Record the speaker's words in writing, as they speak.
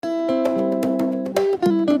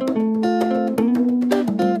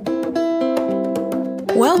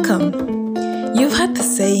Welcome! You've heard the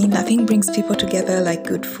saying, nothing brings people together like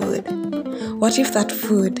good food. What if that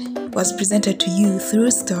food was presented to you through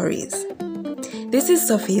stories? This is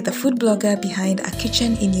Sophie, the food blogger behind A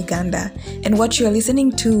Kitchen in Uganda, and what you are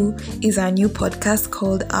listening to is our new podcast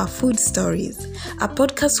called Our Food Stories, a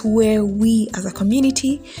podcast where we as a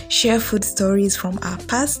community share food stories from our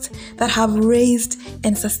past that have raised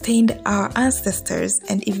and sustained our ancestors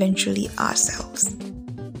and eventually ourselves.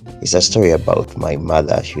 It's a story about my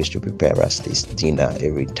mother. She used to prepare us this dinner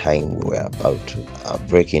every time we were about to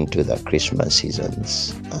break into the Christmas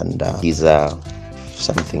seasons. And these are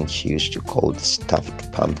something she used to call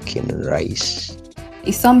stuffed pumpkin rice.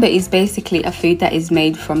 Isombe is basically a food that is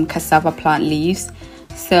made from cassava plant leaves.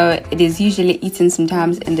 So it is usually eaten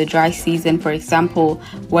sometimes in the dry season, for example,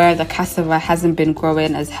 where the cassava hasn't been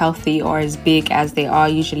growing as healthy or as big as they are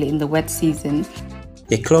usually in the wet season.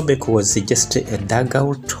 A klobek was just a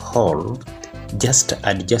dugout hole just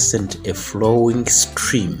adjacent a flowing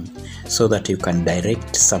stream so that you can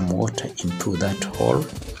direct some water into that hole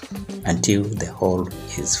until the hole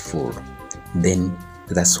is full. Then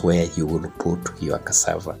that's where you will put your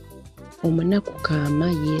cassava. Omunaku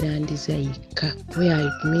kaama yeerandiza yekka, where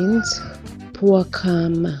it means poor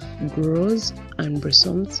kaama grows and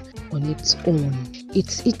blossoms on its own.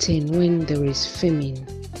 It's eaten when there is famine.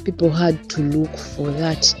 People had to look for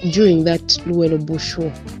that during that Luwelo Bush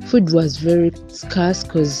War. Food was very scarce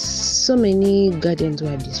because so many gardens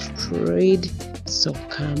were destroyed. So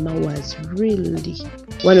kaama was really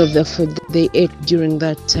one of the food they ate during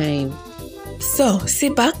that time. So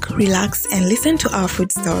sit back, relax, and listen to our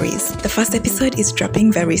food stories. The first episode is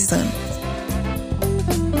dropping very soon.